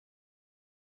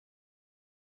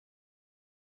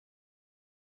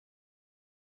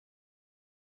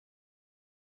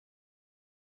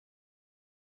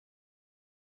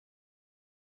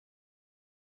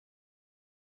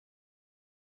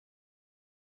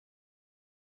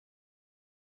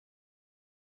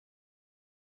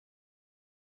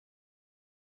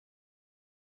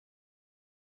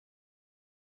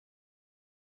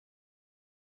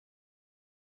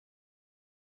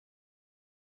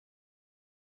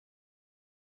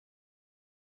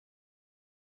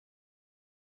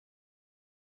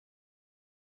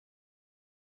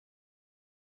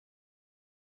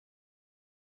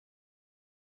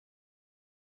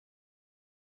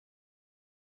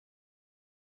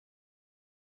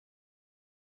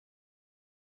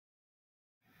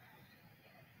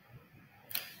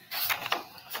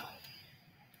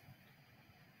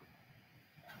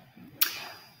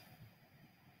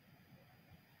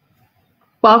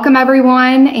Welcome,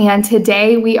 everyone. And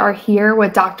today we are here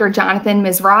with Dr. Jonathan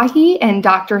Mizrahi and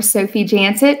Dr. Sophy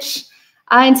Jancich.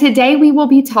 And today we will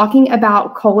be talking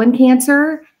about colon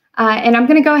cancer. And I'm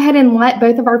going to go ahead and let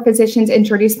both of our physicians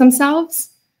introduce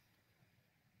themselves.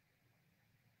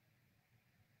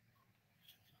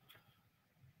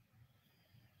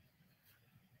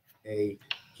 A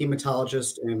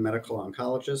hematologist and medical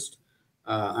oncologist.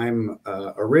 I'm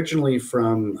originally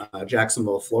from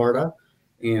Jacksonville, Florida.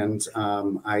 And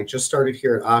I just started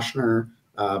here at Ochsner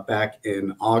back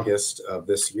in August of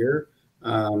this year,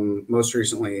 most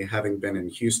recently having been in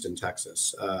Houston,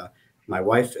 Texas. My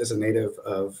wife is a native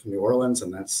of New Orleans,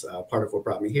 and that's part of what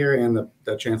brought me here and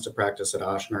the chance to practice at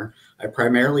Ochsner. I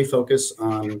primarily focus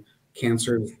on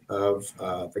cancers of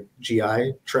the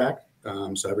GI tract,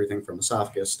 so everything from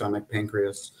esophagus, stomach,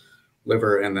 pancreas,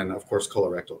 liver, and then, of course,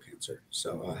 colorectal cancer.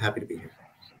 So happy to be here.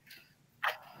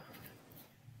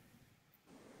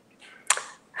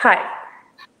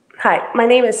 Hi, my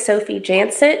name is Sophy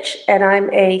Jancich, and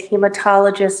I'm a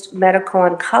hematologist, medical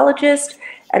oncologist,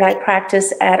 and I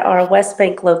practice at our West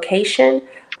Bank location.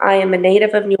 I am a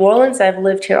native of New Orleans. I've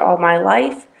lived here all my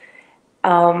life,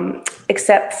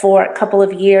 except for a couple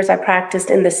of years I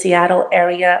practiced in the Seattle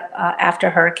area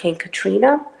after Hurricane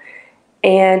Katrina,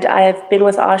 and I have been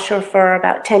with Ochsner for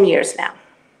about 10 years now.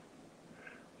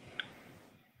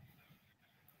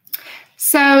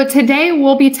 So today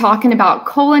we'll be talking about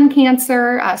colon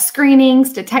cancer,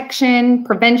 screenings, detection,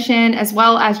 prevention, as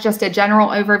well as just a general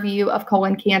overview of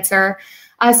colon cancer.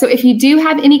 So if you do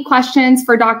have any questions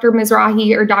for Dr.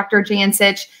 Mizrahi or Dr.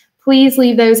 Jancich, please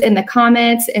leave those in the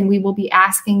comments and we will be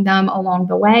asking them along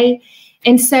the way.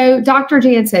 And so Dr.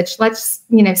 Jancich, let's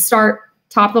start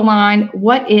top of the line.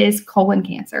 What is colon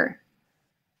cancer?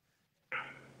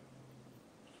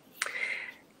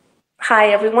 Hi,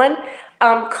 everyone.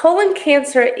 Colon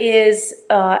cancer is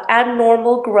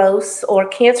abnormal growths or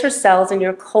cancer cells in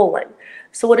your colon.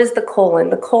 So what is the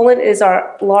colon? The colon is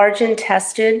our large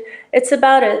intestine. It's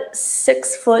about a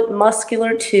 6-foot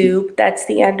muscular tube. That's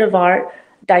the end of our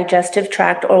digestive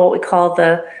tract, or what we call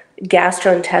the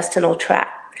gastrointestinal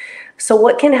tract. So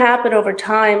what can happen over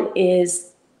time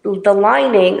is the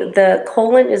lining, the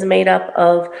colon is made up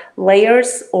of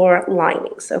layers or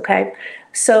linings, okay?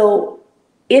 So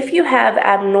if you have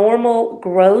abnormal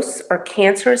growths or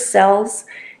cancerous cells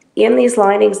in these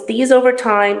linings, these over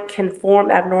time can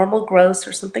form abnormal growths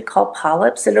or something called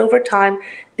polyps, and over time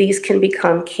these can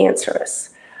become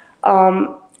cancerous.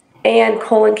 And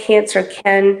colon cancer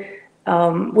can,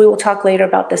 we will talk later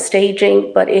about the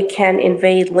staging, but it can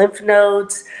invade lymph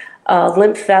nodes,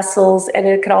 lymph vessels, and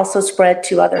it can also spread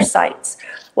to other sites.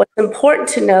 What's important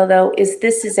to know, though, is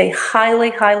this is a highly,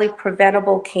 highly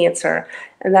preventable cancer,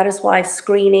 and that is why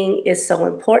screening is so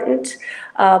important.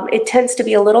 It tends to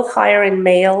be a little higher in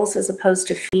males as opposed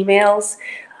to females.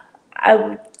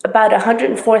 About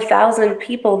 104,000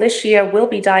 people this year will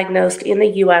be diagnosed in the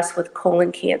U.S. with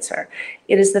colon cancer.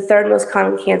 It is the third most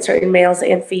common cancer in males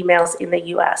and females in the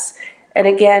U.S. And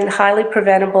again, highly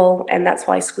preventable, and that's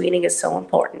why screening is so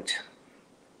important.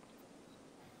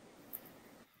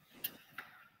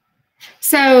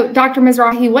 So, Dr.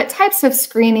 Mizrahi, what types of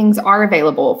screenings are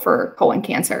available for colon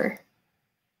cancer?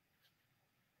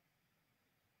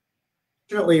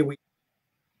 Fortunately,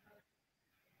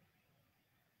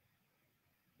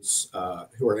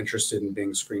 who are interested in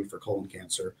being screened for colon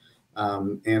cancer,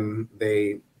 and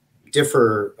they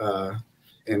differ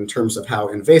in terms of how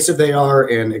invasive they are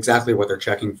and exactly what they're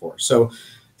checking for. So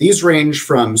these range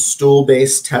from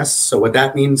stool-based tests. So what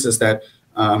that means is that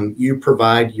you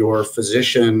provide your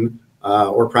physician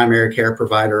or primary care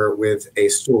provider with a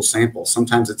stool sample.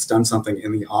 Sometimes it's done something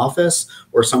in the office,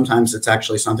 or sometimes it's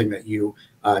actually something that you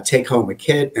take home a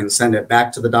kit and send it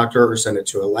back to the doctor or send it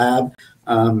to a lab,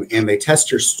 and they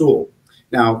test your stool.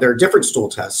 Now, there are different stool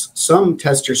tests. Some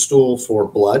test your stool for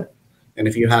blood, and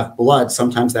if you have blood,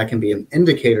 sometimes that can be an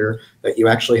indicator that you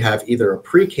actually have either a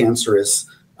precancerous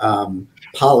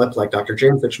polyp, like Dr.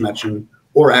 Jancich mentioned,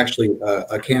 or actually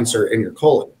a cancer in your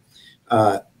colon.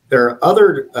 There are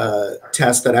other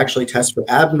tests that actually test for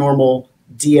abnormal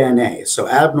DNA, so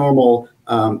abnormal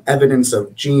evidence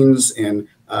of genes and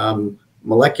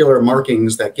molecular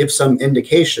markings that give some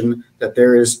indication that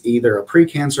there is either a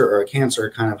precancer or a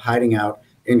cancer kind of hiding out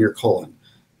in your colon.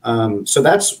 So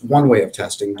that's one way of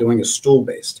testing, doing a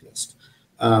stool-based test.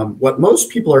 What most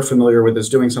people are familiar with is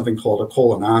doing something called a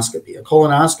colonoscopy. A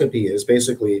colonoscopy is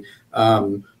basically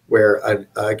where a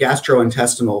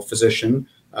gastrointestinal physician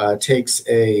takes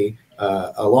a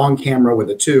long camera with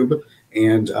a tube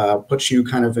and puts you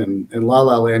kind of in la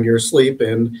la land, you're asleep,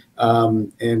 and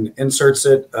inserts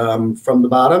it from the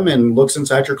bottom and looks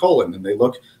inside your colon. And they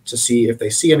look to see if they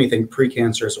see anything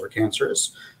precancerous or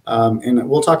cancerous. And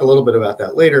we'll talk a little bit about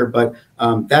that later, but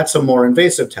that's a more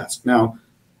invasive test. Now,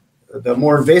 the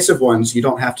more invasive ones you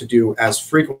don't have to do as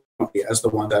frequently as the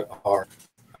ones that are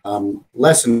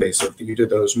less invasive. You do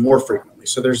those more frequently.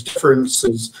 So there's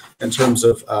differences in terms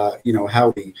of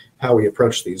how we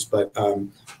approach these. But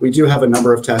we do have a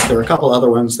number of tests. There are a couple other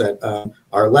ones that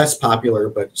are less popular,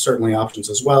 but certainly options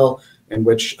as well, in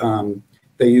which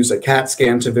they use a CAT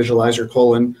scan to visualize your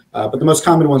colon. But the most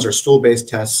common ones are stool-based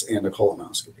tests and a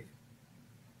colonoscopy.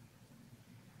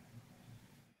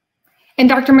 And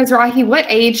Dr. Mizrahi, what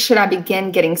age should I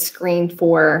begin getting screened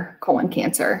for colon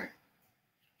cancer?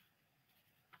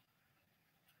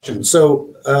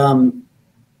 So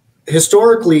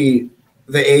historically,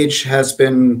 the age has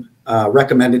been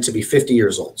recommended to be 50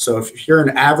 years old. So if you're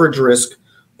an average risk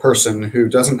person who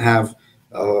doesn't have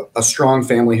a strong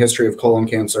family history of colon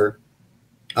cancer,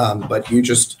 but you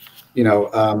just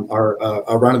are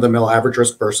a run-of-the-mill average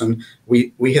risk person,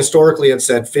 we historically have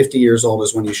said 50 years old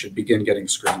is when you should begin getting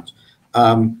screened.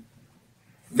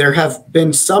 There have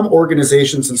been some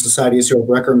organizations and societies who have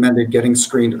recommended getting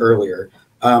screened earlier.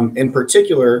 In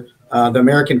particular, the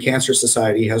American Cancer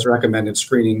Society has recommended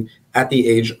screening at the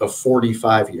age of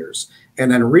 45 years.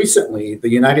 And then recently, the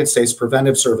United States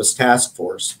Preventive Service Task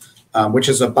Force, which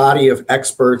is a body of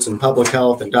experts in public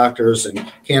health and doctors and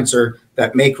cancer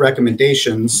that make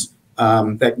recommendations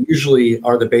that usually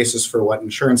are the basis for what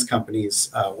insurance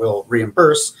companies will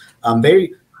reimburse,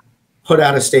 they put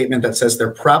out a statement that says they're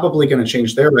probably going to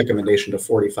change their recommendation to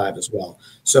 45 as well.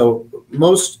 So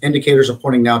most indicators are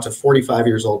pointing now to 45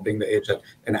 years old being the age that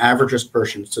an average risk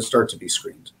person to start to be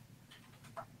screened.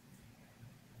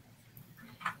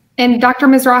 And Dr.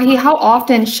 Mizrahi, how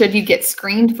often should you get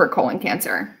screened for colon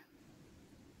cancer?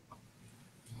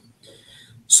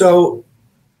 So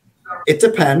it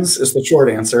depends is the short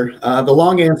answer. The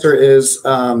long answer is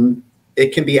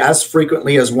it can be as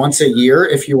frequently as once a year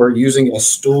if you are using a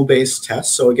stool-based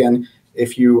test. So again,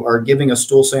 if you are giving a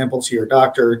stool sample to your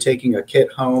doctor or taking a kit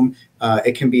home,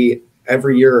 it can be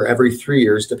every year or every 3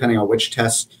 years, depending on which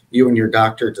test you and your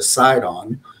doctor decide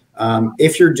on.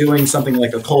 If you're doing something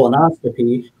like a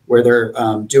colonoscopy, where they're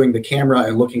doing the camera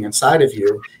and looking inside of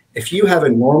you, if you have a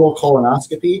normal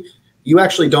colonoscopy, you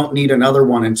actually don't need another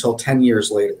one until 10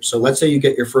 years later. So let's say you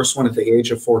get your first one at the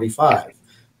age of 45.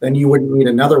 Then you wouldn't need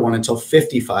another one until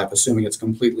 55, assuming it's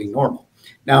completely normal.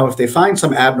 Now, if they find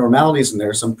some abnormalities in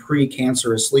there, some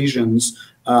precancerous lesions,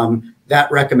 that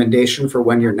recommendation for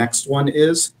when your next one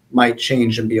is might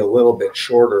change and be a little bit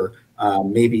shorter,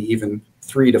 maybe even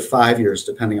 3 to 5 years,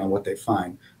 depending on what they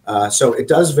find. So it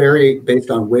does vary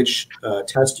based on which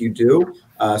test you do.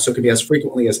 So it could be as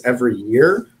frequently as every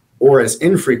year or as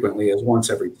infrequently as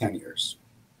once every 10 years.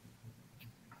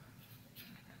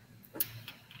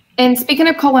 And speaking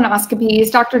of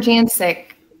colonoscopies, Dr.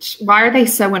 Jancich, why are they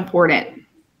so important?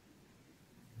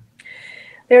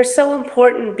 They're so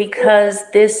important because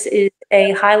this is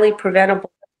a highly preventable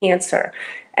cancer.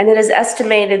 And it is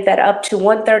estimated that up to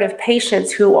 1/3 of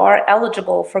patients who are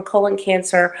eligible for colon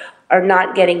cancer are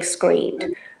not getting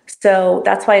screened. So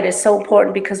that's why it is so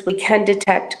important, because we can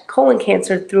detect colon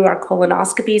cancer through our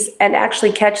colonoscopies and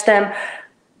actually catch them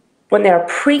when they're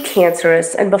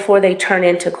precancerous and before they turn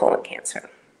into colon cancer.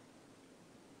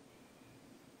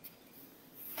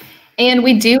 And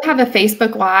we do have a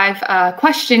Facebook Live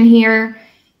question here,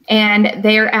 and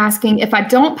they're asking, if I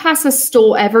don't pass a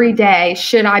stool every day,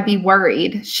 should I be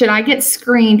worried? Should I get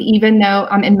screened even though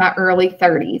I'm in my early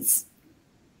 30s?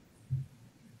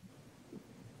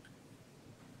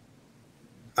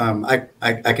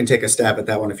 I can take a stab at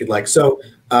that one if you'd like. So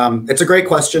it's a great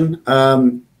question.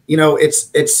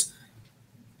 It's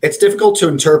difficult to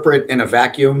interpret in a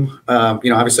vacuum.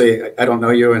 Obviously I don't know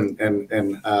you,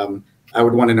 and I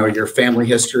would want to know your family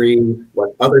history,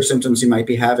 what other symptoms you might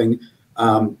be having.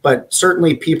 But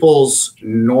certainly people's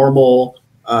normal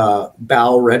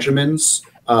bowel regimens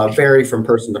vary from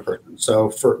person to person. So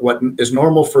for what is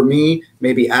normal for me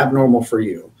may be abnormal for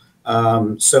you.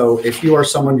 So if you are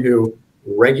someone who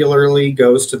regularly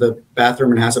goes to the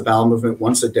bathroom and has a bowel movement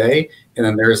once a day, and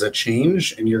then there is a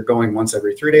change and you're going once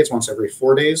every 3 days, once every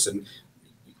 4 days, and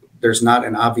there's not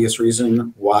an obvious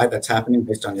reason why that's happening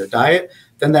based on your diet,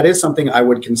 then that is something I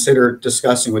would consider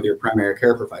discussing with your primary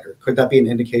care provider. Could that be an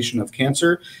indication of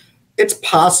cancer? It's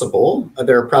possible.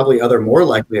 There are probably other more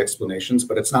likely explanations,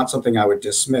 but it's not something I would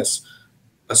dismiss,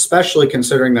 especially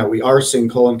considering that we are seeing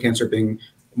colon cancer being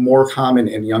more common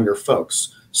in younger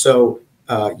folks. So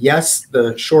yes,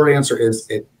 the short answer is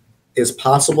is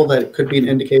possible that it could be an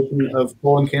indication of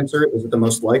colon cancer. Is it the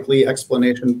most likely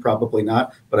explanation? Probably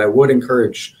not, but I would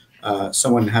encourage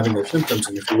someone having those symptoms,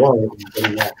 and if you are,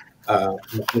 getting that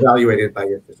evaluated by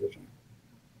your physician.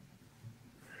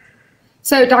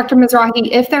 So, Dr. Mizrahi,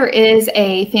 if there is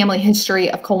a family history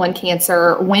of colon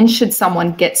cancer, when should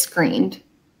someone get screened?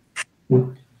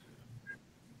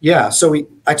 Yeah, so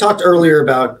I talked earlier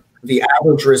about the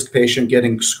average risk patient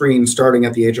getting screened starting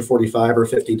at the age of 45 or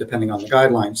 50, depending on the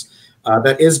guidelines.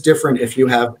 That is different if you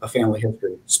have a family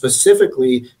history.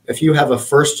 Specifically, if you have a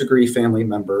first-degree family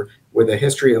member with a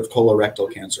history of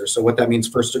colorectal cancer. So what that means,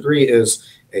 first degree, is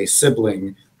a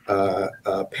sibling,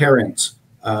 a parent,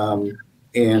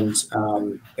 and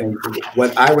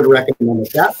what I would recommend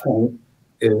at that point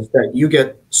is that you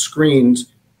get screened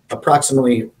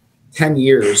approximately 10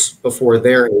 years before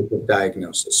their age of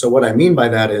diagnosis. So what I mean by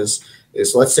that is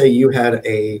let's say you had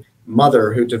a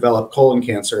mother who developed colon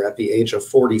cancer at the age of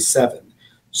 47.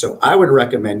 So I would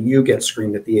recommend you get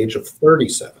screened at the age of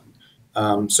 37.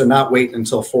 So not wait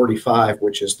until 45,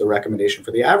 which is the recommendation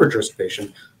for the average risk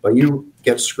patient, but you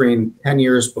get screened 10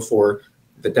 years before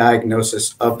the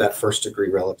diagnosis of that first degree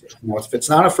relative. Now, if it's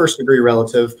not a first degree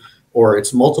relative, or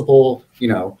it's multiple,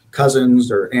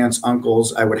 cousins or aunts,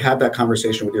 uncles, I would have that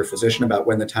conversation with your physician about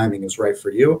when the timing is right for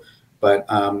you. But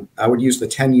I would use the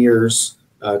 10 years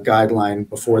guideline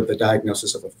before the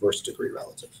diagnosis of a first degree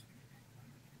relative.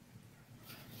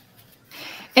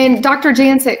 And Dr.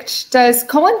 Jancich, does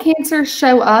colon cancer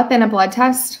show up in a blood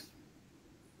test?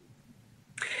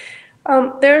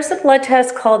 There's a blood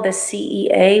test called the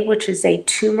CEA, which is a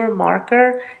tumor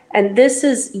marker. And this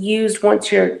is used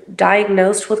once you're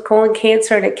diagnosed with colon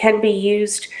cancer, and it can be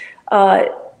used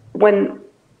when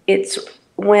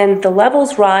the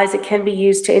levels rise. It can be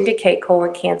used to indicate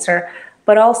colon cancer,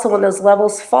 but also when those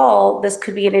levels fall, this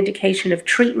could be an indication of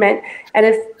treatment. And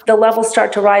if the levels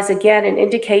start to rise again, an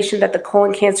indication that the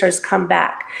colon cancer has come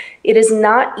back. It is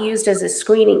not used as a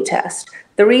screening test.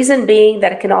 The reason being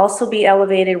that it can also be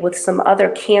elevated with some other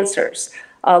cancers.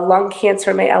 Lung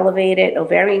cancer may elevate it,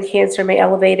 ovarian cancer may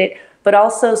elevate it, but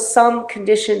also some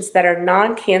conditions that are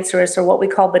non-cancerous or what we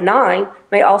call benign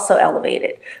may also elevate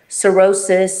it.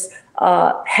 Cirrhosis,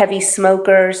 heavy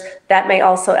smokers, that may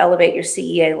also elevate your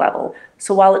CEA level.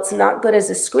 So while it's not good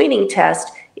as a screening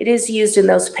test, it is used in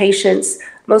those patients,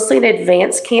 mostly in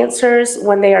advanced cancers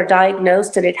when they are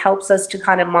diagnosed, and it helps us to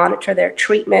kind of monitor their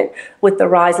treatment with the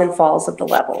rise and falls of the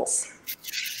levels.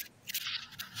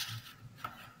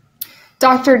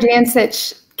 Dr.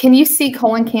 Jancich, can you see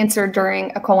colon cancer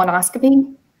during a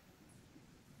colonoscopy?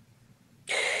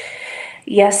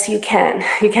 Yes, you can.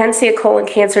 You can see a colon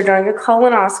cancer during a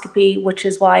colonoscopy, which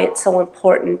is why it's so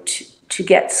important to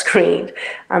get screened.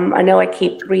 I know I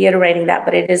keep reiterating that,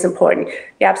 but it is important.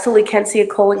 You absolutely can see a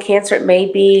colon cancer. It may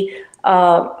be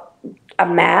a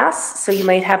mass, so you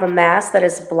might have a mass that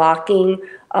is blocking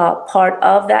part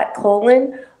of that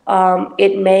colon.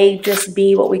 It may just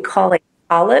be what we call a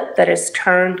polyp that is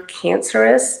turned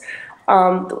cancerous,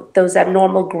 those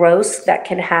abnormal growths that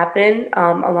can happen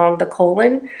along the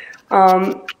colon.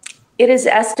 It is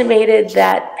estimated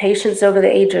that patients over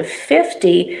the age of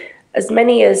 50, as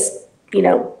many as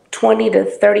 20 to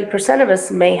 30% of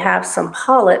us may have some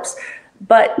polyps,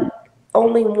 but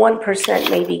only 1%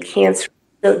 may be cancerous.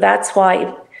 So that's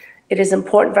why it is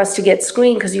important for us to get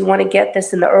screened, because you want to get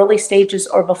this in the early stages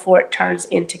or before it turns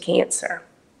into cancer.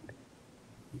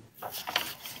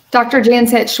 Dr.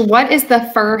 Jancich, what is the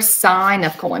first sign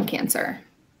of colon cancer?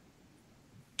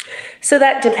 So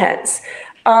that depends.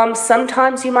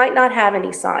 Sometimes you might not have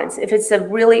any signs. If it's a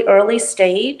really early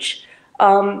stage,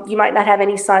 you might not have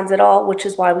any signs at all, which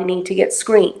is why we need to get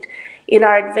screened. In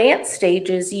our advanced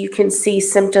stages, you can see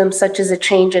symptoms such as a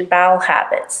change in bowel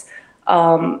habits,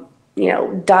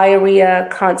 diarrhea,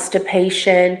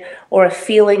 constipation, or a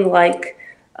feeling like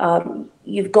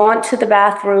you've gone to the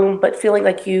bathroom, but feeling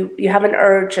like you have an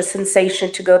urge, a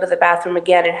sensation to go to the bathroom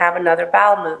again and have another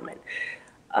bowel movement.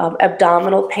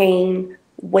 Abdominal pain,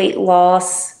 weight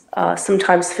loss,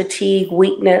 sometimes fatigue,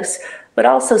 weakness, but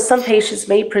also some patients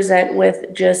may present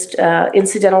with just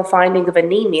incidental finding of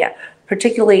anemia,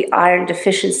 particularly iron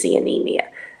deficiency anemia.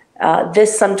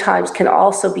 This sometimes can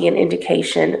also be an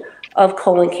indication of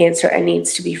colon cancer and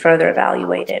needs to be further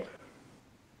evaluated.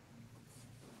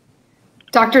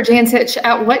 Dr. Jancich,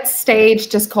 at what stage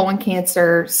does colon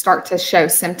cancer start to show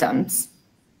symptoms?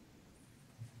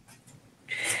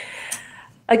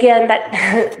 Again,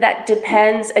 that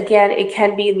depends. Again, it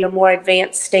can be in your more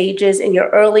advanced stages. In your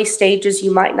early stages,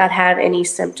 you might not have any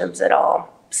symptoms at all.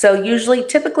 So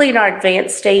typically in our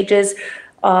advanced stages,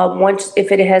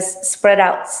 if it has spread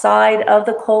outside of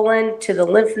the colon to the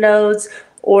lymph nodes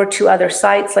or to other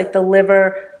sites like the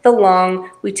liver, the lung,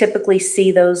 we typically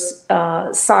see those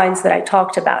signs that I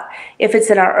talked about. If it's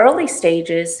in our early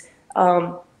stages,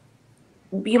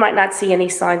 you might not see any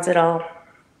signs at all.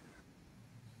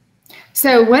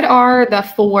 So what are the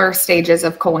 4 stages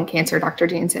of colon cancer, Dr.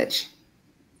 Jancich?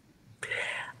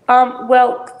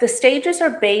 Well, the stages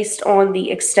are based on the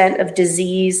extent of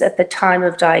disease at the time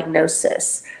of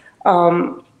diagnosis.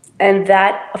 And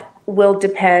that will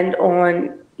depend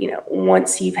on,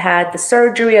 once you've had the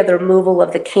surgery or the removal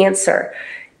of the cancer.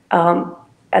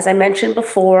 As I mentioned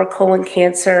before, colon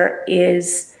cancer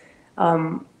is,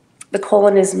 the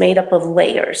colon is made up of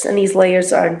layers, and these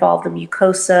layers are involved in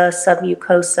mucosa,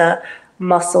 submucosa,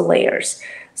 muscle layers.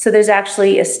 So there's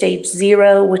actually a stage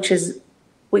 0, which is,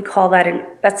 we call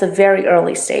that, that's a very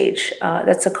early stage.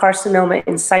 That's a carcinoma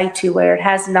in situ where it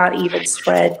has not even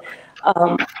spread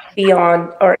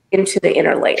beyond or into the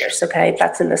inner layers, okay?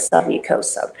 That's in the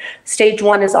submucosa. Stage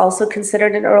 1 is also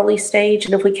considered an early stage,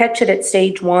 and if we catch it at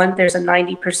stage 1, there's a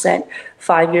 90%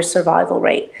 5-year survival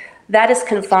rate. That is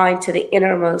confined to the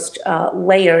innermost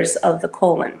layers of the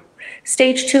colon.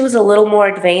 Stage 2 is a little more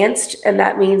advanced, and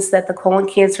that means that the colon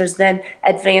cancer is then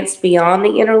advanced beyond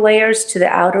the inner layers to the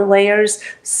outer layers.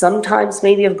 Sometimes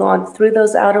maybe have gone through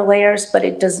those outer layers, but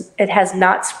it has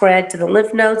not spread to the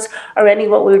lymph nodes or any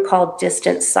what we would call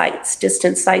distant sites.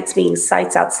 Distant sites being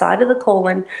sites outside of the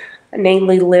colon,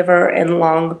 namely liver and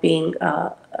lung being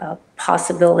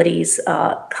possibilities,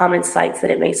 common sites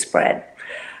that it may spread.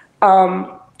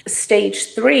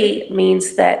 Stage 3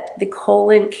 means that the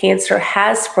colon cancer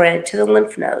has spread to the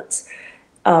lymph nodes.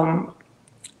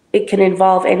 It can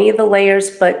involve any of the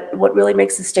layers, but what really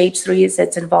makes it stage 3 is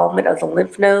its involvement of the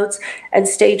lymph nodes. And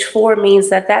stage 4 means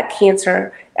that that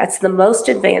cancer, that's the most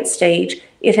advanced stage,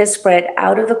 it has spread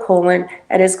out of the colon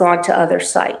and has gone to other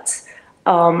sites.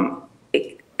 And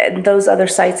those other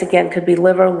sites, again, could be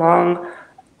liver, lung,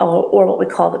 or what we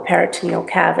call the peritoneal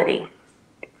cavity.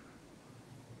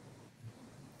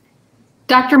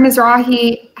 Dr.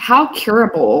 Mizrahi, how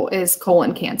curable is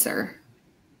colon cancer?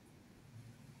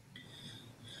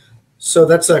 So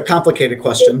that's a complicated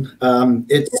question.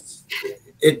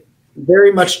 It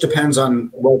very much depends on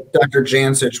what Dr.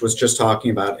 Jancich was just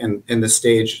talking about in the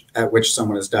stage at which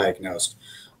someone is diagnosed.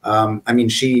 I mean,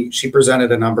 she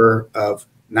presented a number of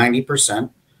 90%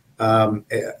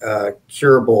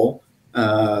 curable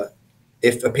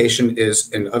if a patient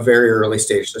is in a very early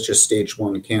stage, such as stage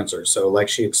 1 cancer. So like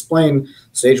she explained,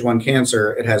 stage 1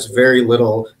 cancer, it has very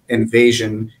little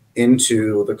invasion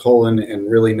into the colon and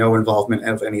really no involvement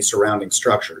of any surrounding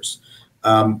structures.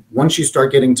 Once you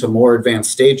start getting to more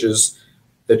advanced stages,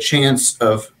 the chance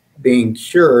of being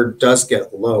cured does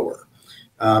get lower.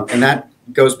 And that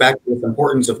goes back to the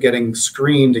importance of getting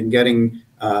screened and getting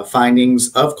findings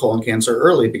of colon cancer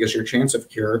early, because your chance of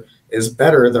cure is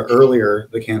better the earlier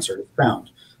the cancer is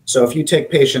found. So if you take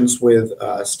patients with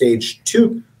stage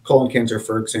 2 colon cancer,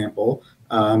 for example,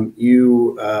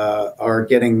 you are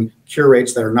getting cure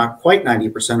rates that are not quite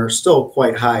 90%, or still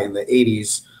quite high in the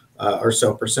 80s or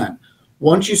so percent.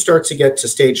 Once you start to get to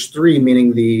stage 3,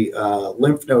 meaning the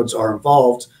lymph nodes are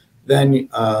involved, then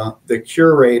the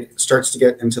cure rate starts to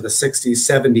get into the 60s,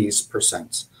 70s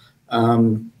percent.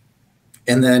 And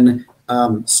then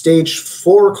stage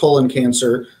 4 colon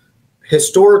cancer,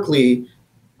 historically,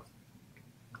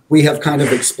 we have kind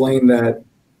of explained that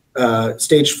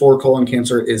stage 4 colon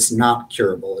cancer is not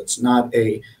curable. It's not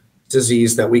a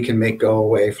disease that we can make go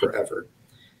away forever.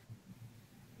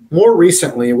 More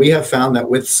recently, we have found that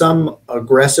with some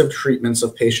aggressive treatments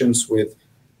of patients with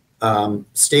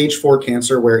stage 4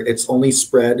 cancer, where it's only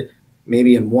spread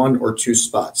maybe in 1 or 2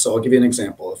 spots. So I'll give you an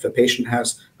example. If a patient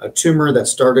has a tumor that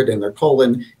started in their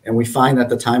colon, and we find at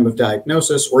the time of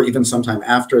diagnosis, or even sometime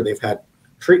after they've had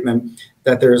treatment,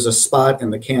 that there's a spot in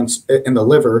the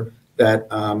liver that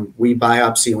we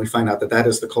biopsy, and we find out that that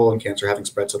is the colon cancer having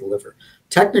spread to the liver.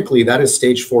 Technically, that is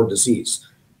stage 4 disease.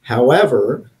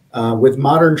 However, with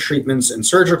modern treatments and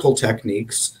surgical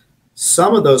techniques,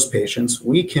 some of those patients,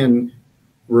 we can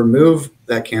remove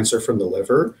that cancer from the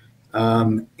liver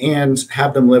and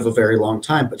have them live a very long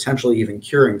time, potentially even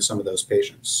curing some of those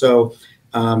patients. So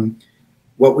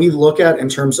what we look at in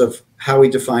terms of how we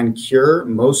define cure,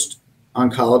 most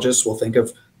oncologists will think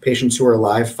of patients who are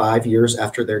alive 5 years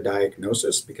after their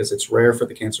diagnosis, because it's rare for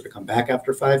the cancer to come back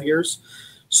after 5 years.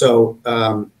 So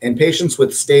in patients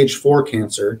with stage 4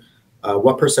 cancer,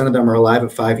 what percent of them are alive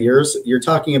at 5 years? You're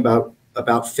talking about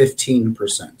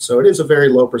 15%. So it is a very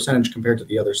low percentage compared to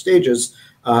the other stages,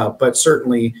 but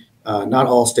certainly not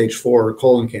all stage 4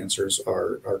 colon cancers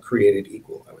are created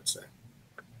equal, I would say.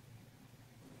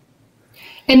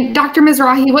 And Dr.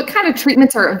 Mizrahi, what kind of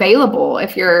treatments are available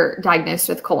if you're diagnosed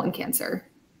with colon cancer?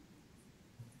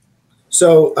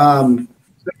 So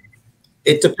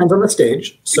it depends on the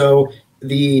stage. So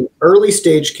the early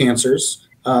stage cancers,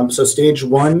 so stage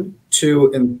 1,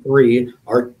 2, and 3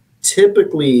 are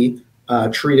typically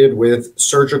treated with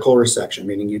surgical resection,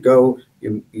 meaning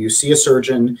you see a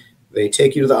surgeon, they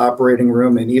take you to the operating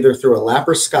room, and either through a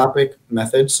laparoscopic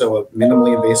method, so a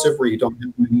minimally invasive where you don't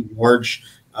have any large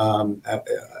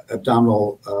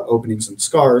abdominal openings and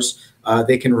scars,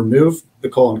 they can remove the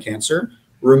colon cancer,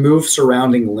 remove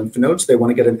surrounding lymph nodes. They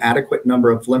want to get an adequate number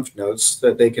of lymph nodes so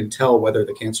that they can tell whether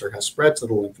the cancer has spread to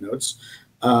the lymph nodes.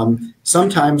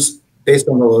 Sometimes, based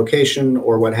on the location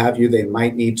or what have you, they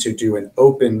might need to do an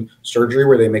open surgery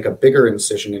where they make a bigger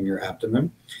incision in your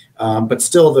abdomen. But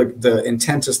still, the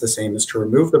intent is the same, is to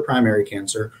remove the primary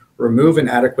cancer, remove an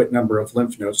adequate number of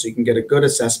lymph nodes so you can get a good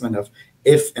assessment of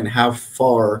if and how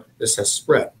far this has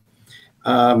spread.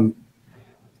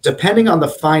 Depending on the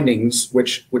findings,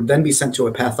 which would then be sent to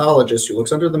a pathologist who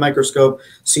looks under the microscope,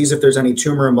 sees if there's any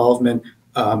tumor involvement,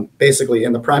 basically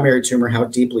in the primary tumor, how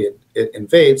deeply it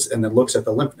invades, and then looks at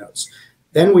the lymph nodes.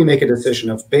 Then we make a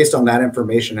decision of, based on that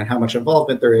information and how much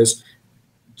involvement there is,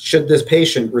 should this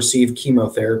patient receive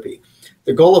chemotherapy?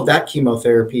 The goal of that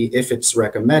chemotherapy, if it's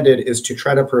recommended, is to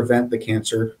try to prevent the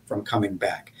cancer from coming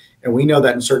back. And we know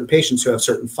that in certain patients who have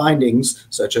certain findings,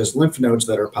 such as lymph nodes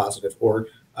that are positive or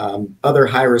other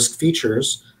high-risk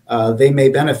features, they may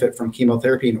benefit from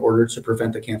chemotherapy in order to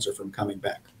prevent the cancer from coming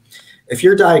back. If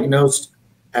you're diagnosed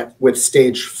with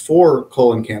stage 4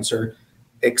 colon cancer,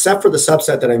 except for the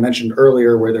subset that I mentioned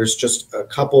earlier, where there's just a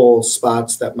couple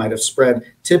spots that might have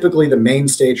spread, typically the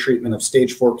mainstay treatment of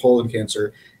stage 4 colon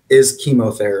cancer is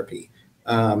chemotherapy.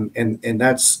 And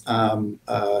that's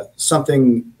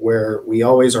something where we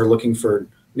always are looking for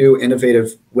new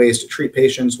innovative ways to treat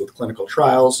patients with clinical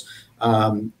trials,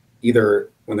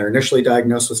 either when they're initially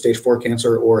diagnosed with stage 4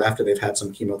 cancer or after they've had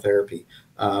some chemotherapy.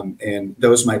 And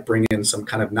those might bring in some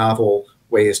kind of novel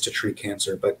ways to treat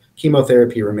cancer, but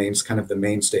chemotherapy remains kind of the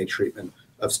mainstay treatment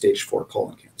of stage 4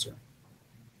 colon cancer.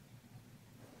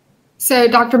 So,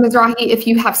 Dr. Mizrahi, if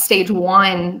you have stage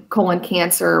 1 colon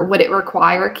cancer, would it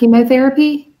require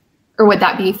chemotherapy, or would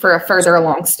that be for a further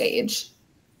along stage?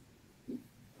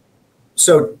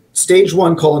 So, stage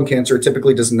 1 colon cancer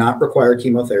typically does not require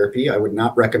chemotherapy. I would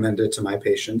not recommend it to my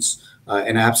patients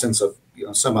in absence of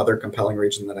some other compelling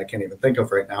reason that I can't even think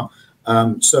of right now.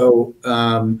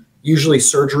 Usually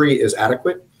surgery is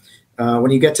adequate. When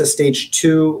you get to stage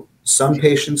 2, some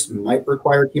patients might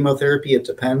require chemotherapy. It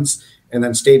depends. And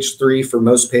then stage 3, for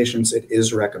most patients, it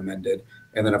is recommended.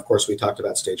 And then, of course, we talked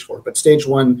about stage 4. But stage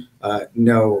 1,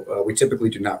 no, we typically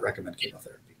do not recommend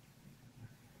chemotherapy.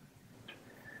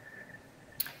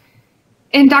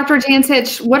 And Dr.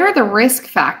 Jancich, what are the risk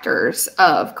factors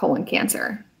of colon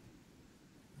cancer?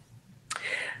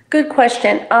 Good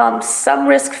question. Some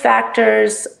risk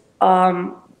factors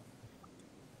are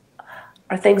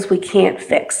things we can't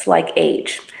fix, like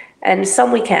age, and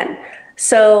some we can.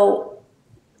 So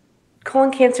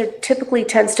colon cancer typically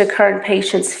tends to occur in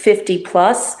patients 50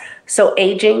 plus, so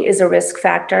aging is a risk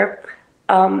factor.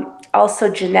 Also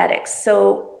genetics.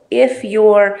 So if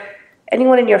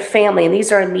anyone in your family, and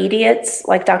these are immediates,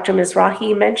 like Dr.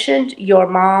 Mizrahi mentioned, your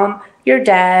mom, your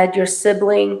dad, your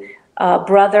sibling,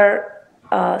 brother,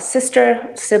 sister,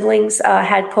 siblings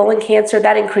had colon cancer,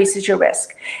 that increases your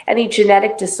risk. Any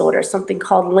genetic disorder, something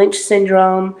called Lynch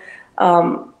syndrome,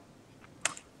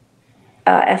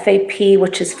 FAP,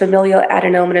 which is familial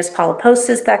adenomatous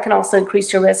polyposis, that can also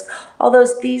increase your risk. Although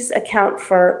these account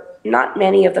for not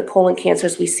many of the colon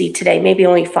cancers we see today, maybe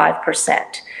only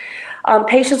 5%.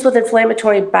 Patients with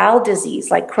inflammatory bowel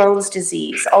disease, like Crohn's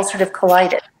disease, ulcerative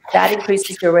colitis, that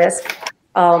increases your risk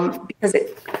because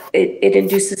it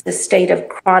induces a state of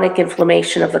chronic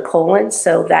inflammation of the colon,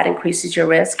 so that increases your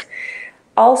risk.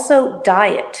 Also,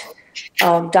 diet.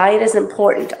 Diet is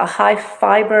important. A high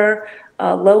fiber,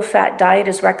 low-fat diet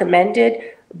is recommended,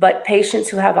 but patients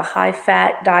who have a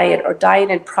high-fat diet or diet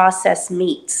in processed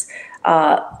meats,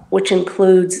 which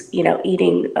includes,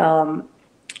 eating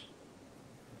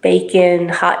bacon,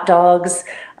 hot dogs,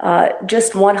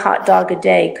 just one hot dog a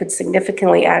day could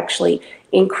significantly actually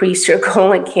increase your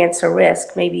colon cancer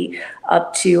risk, maybe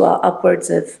up to upwards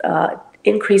of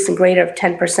increase in greater of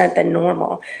 10% than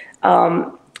normal.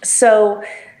 So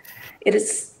it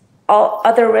is all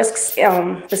other risks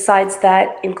besides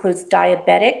that includes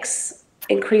diabetics,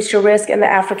 increase your risk, and the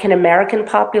African American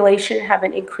population have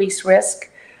an increased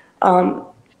risk.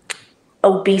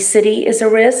 Obesity is a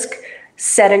risk.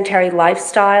 Sedentary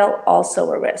lifestyle, also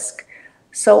a risk.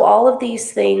 So all of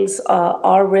these things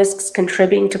are risks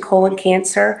contributing to colon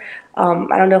cancer.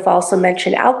 I don't know if I also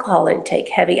mentioned alcohol intake,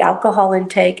 heavy alcohol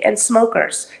intake, and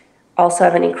smokers also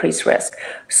have an increased risk.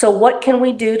 So what can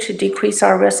we do to decrease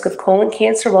our risk of colon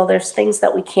cancer? Well, there's things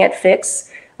that we can't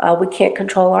fix. We can't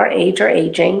control our age or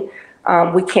aging.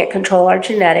 We can't control our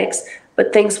genetics,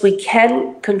 but things we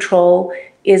can control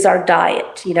is our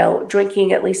diet. You know,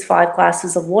 drinking at least 5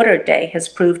 glasses of water a day has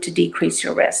proved to decrease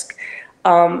your risk.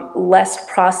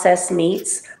 Less processed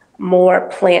meats, more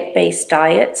plant-based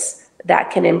diets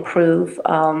that can improve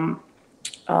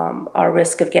our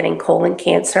risk of getting colon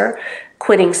cancer,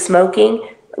 quitting smoking,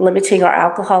 limiting our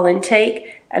alcohol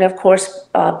intake, and of course,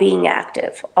 being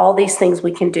active. All these things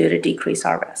we can do to decrease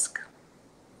our risk.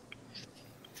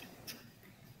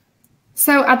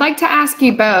 So I'd like to ask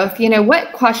you both,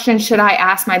 what questions should I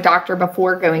ask my doctor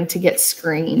before going to get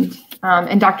screened?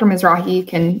 And Dr.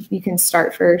 Mizrahi, you can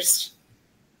start first.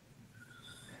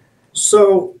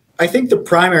 So I think the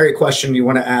primary question you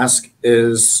want to ask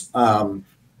is,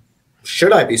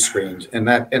 should I be screened?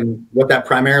 And what that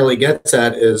primarily gets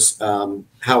at is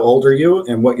how old are you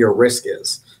and what your risk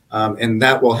is. And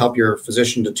that will help your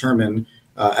physician determine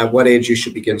at what age you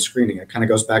should begin screening. It kind of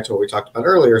goes back to what we talked about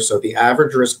earlier. So the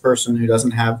average risk person who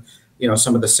doesn't have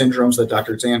some of the syndromes that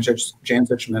Dr.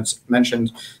 Jancich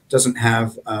mentioned, doesn't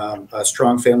have a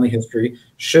strong family history,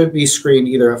 should be screened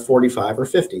either at 45 or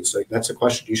 50. So that's a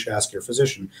question you should ask your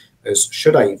physician is,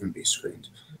 should I even be screened?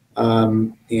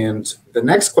 And the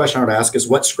next question I would ask is,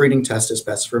 what screening test is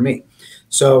best for me?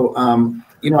 So,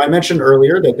 I mentioned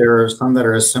earlier that there are some that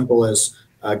are as simple as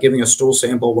giving a stool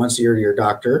sample once a year to your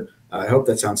doctor. I hope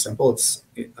that sounds simple. It's,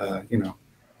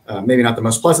 maybe not the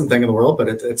most pleasant thing in the world, but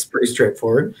it's pretty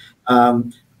straightforward. That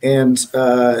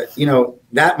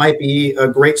might be a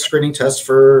great screening test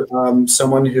for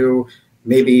someone who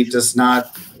maybe does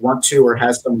not want to or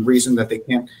has some reason that they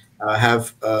can't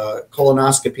have a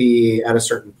colonoscopy at a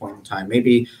certain point in time.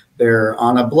 Maybe they're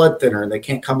on a blood thinner and they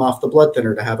can't come off the blood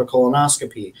thinner to have a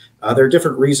colonoscopy. There are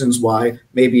different reasons why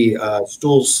maybe a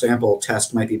stool sample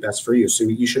test might be best for you. So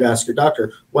you should ask your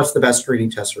doctor, what's the best screening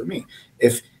test for me?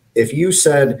 If you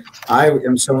said, I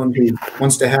am someone who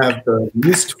wants to have the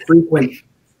least frequent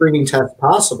screening test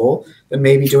possible, then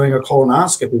maybe doing a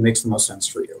colonoscopy makes the most sense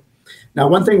for you. Now,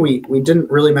 one thing we didn't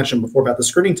really mention before about the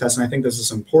screening test, and I think this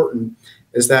is important,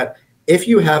 is that if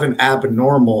you have an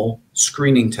abnormal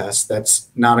screening test that's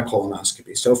not a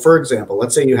colonoscopy. So for example,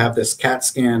 let's say you have this CAT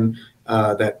scan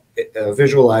that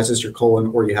visualizes your colon,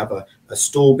 or you have a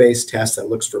stool-based test that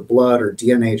looks for blood or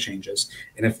DNA changes.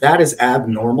 And if that is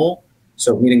abnormal,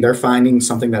 so meaning they're finding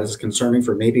something that is concerning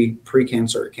for maybe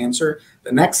precancer or cancer,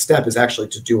 the next step is actually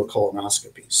to do a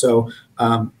colonoscopy. So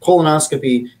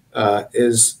colonoscopy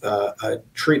is a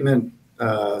treatment.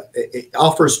 It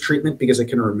offers treatment because it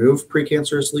can remove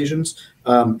precancerous lesions,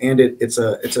 and it's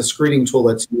a screening tool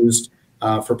that's used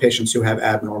for patients who have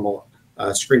abnormal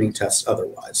screening tests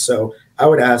otherwise. So I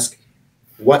would ask,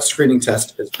 what screening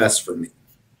test is best for me?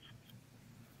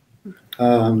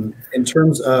 In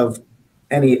terms of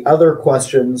any other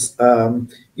questions,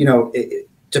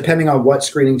 depending on what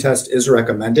screening test is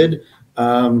recommended,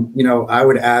 I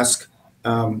would ask,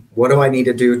 what do I need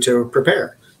to do to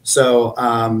prepare? So,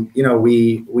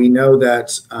 we know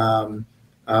that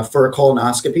for a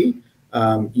colonoscopy,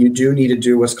 you do need to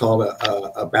do what's called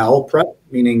a bowel prep,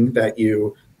 meaning that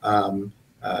you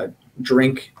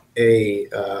drink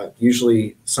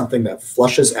usually something that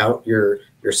flushes out your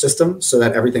system so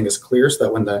that everything is clear, so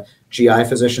that when the GI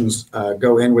physicians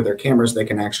go in with their cameras, they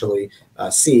can actually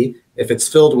see. If it's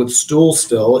filled with stool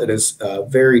still, it is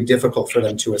very difficult for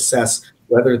them to assess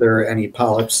whether there are any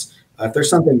polyps. If there's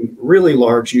something really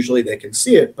large, usually they can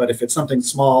see it, but if it's something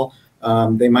small,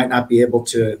 they might not be able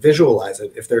to visualize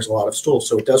it if there's a lot of stool.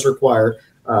 So it does require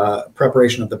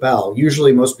preparation of the bowel.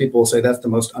 Usually most people will say that's the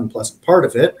most unpleasant part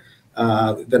of it,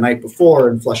 the night before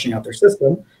and flushing out their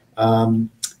system.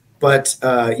 But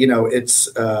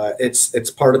it's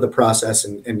part of the process,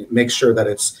 and make sure that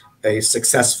it's a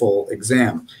successful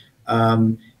exam.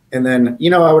 And then,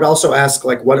 I would also ask,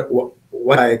 like,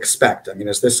 what I expect. I mean,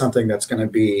 is this something that's going to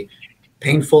be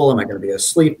painful? Am I going to be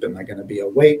asleep? Am I going to be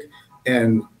awake?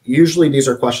 And usually these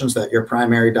are questions that your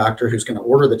primary doctor who's going to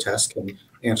order the test can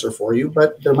answer for you.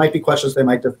 But there might be questions they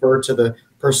might defer to the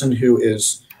person who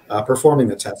is performing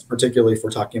the test, particularly if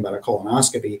we're talking about a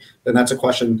colonoscopy. Then that's a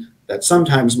question that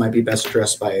sometimes might be best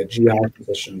addressed by a GI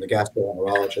physician, the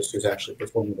gastroenterologist who's actually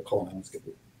performing the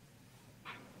colonoscopy.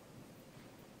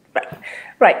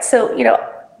 Right. So,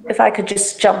 if I could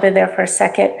just jump in there for a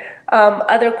second,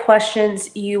 other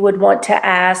questions you would want to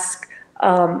ask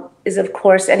is, of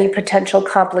course, any potential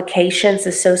complications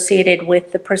associated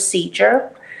with the procedure.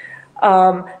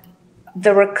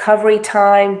 The recovery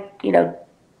time,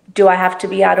 do I have to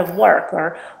be out of work,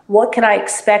 or what can I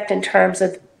expect in terms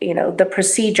of, the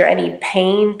procedure? Any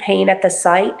pain at the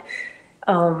site?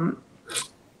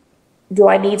 Do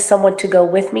I need someone to go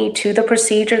with me to the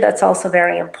procedure? That's also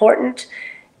very important.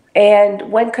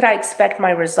 And when could I expect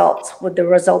my results? Would the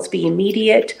results be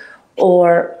immediate,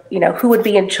 or, who would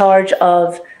be in charge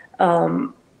of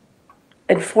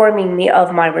informing me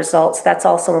of my results? That's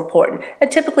also important. And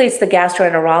typically it's the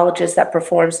gastroenterologist that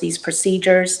performs these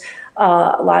procedures.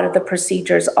 A lot of the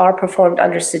procedures are performed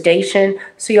under sedation.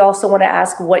 So you also want to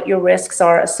ask what your risks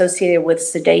are associated with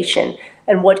sedation,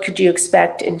 and what could you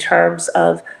expect in terms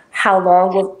of how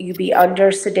long will you be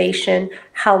under sedation,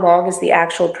 how long is the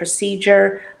actual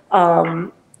procedure.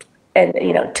 And,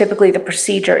 typically the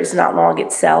procedure is not long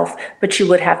itself, but you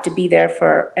would have to be there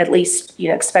for at least,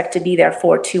 expect to be there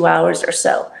for 2 hours or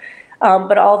so.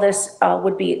 But all this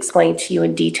would be explained to you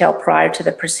in detail prior to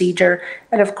the procedure.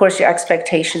 And of course, your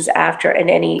expectations after, and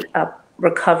any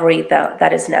recovery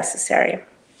that is necessary.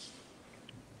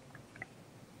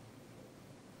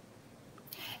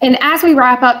 And as we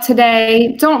wrap up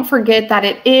today, don't forget that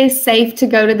it is safe to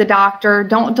go to the doctor.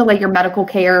 Don't delay your medical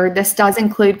care. This does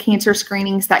include cancer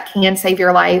screenings that can save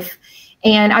your life.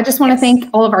 And I just want to thank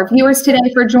all of our viewers today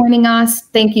for joining us.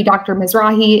 Thank you, Dr.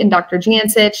 Mizrahi and Dr.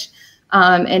 Jancich.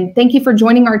 And thank you for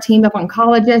joining our team of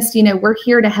oncologists. We're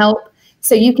here to help.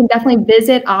 So you can definitely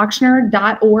visit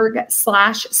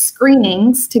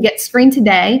ochsner.org/screenings to get screened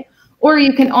today. Or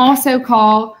you can also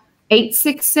call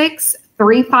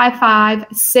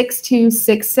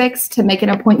 866-355-6266 to make an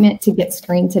appointment to get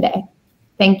screened today.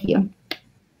 Thank you.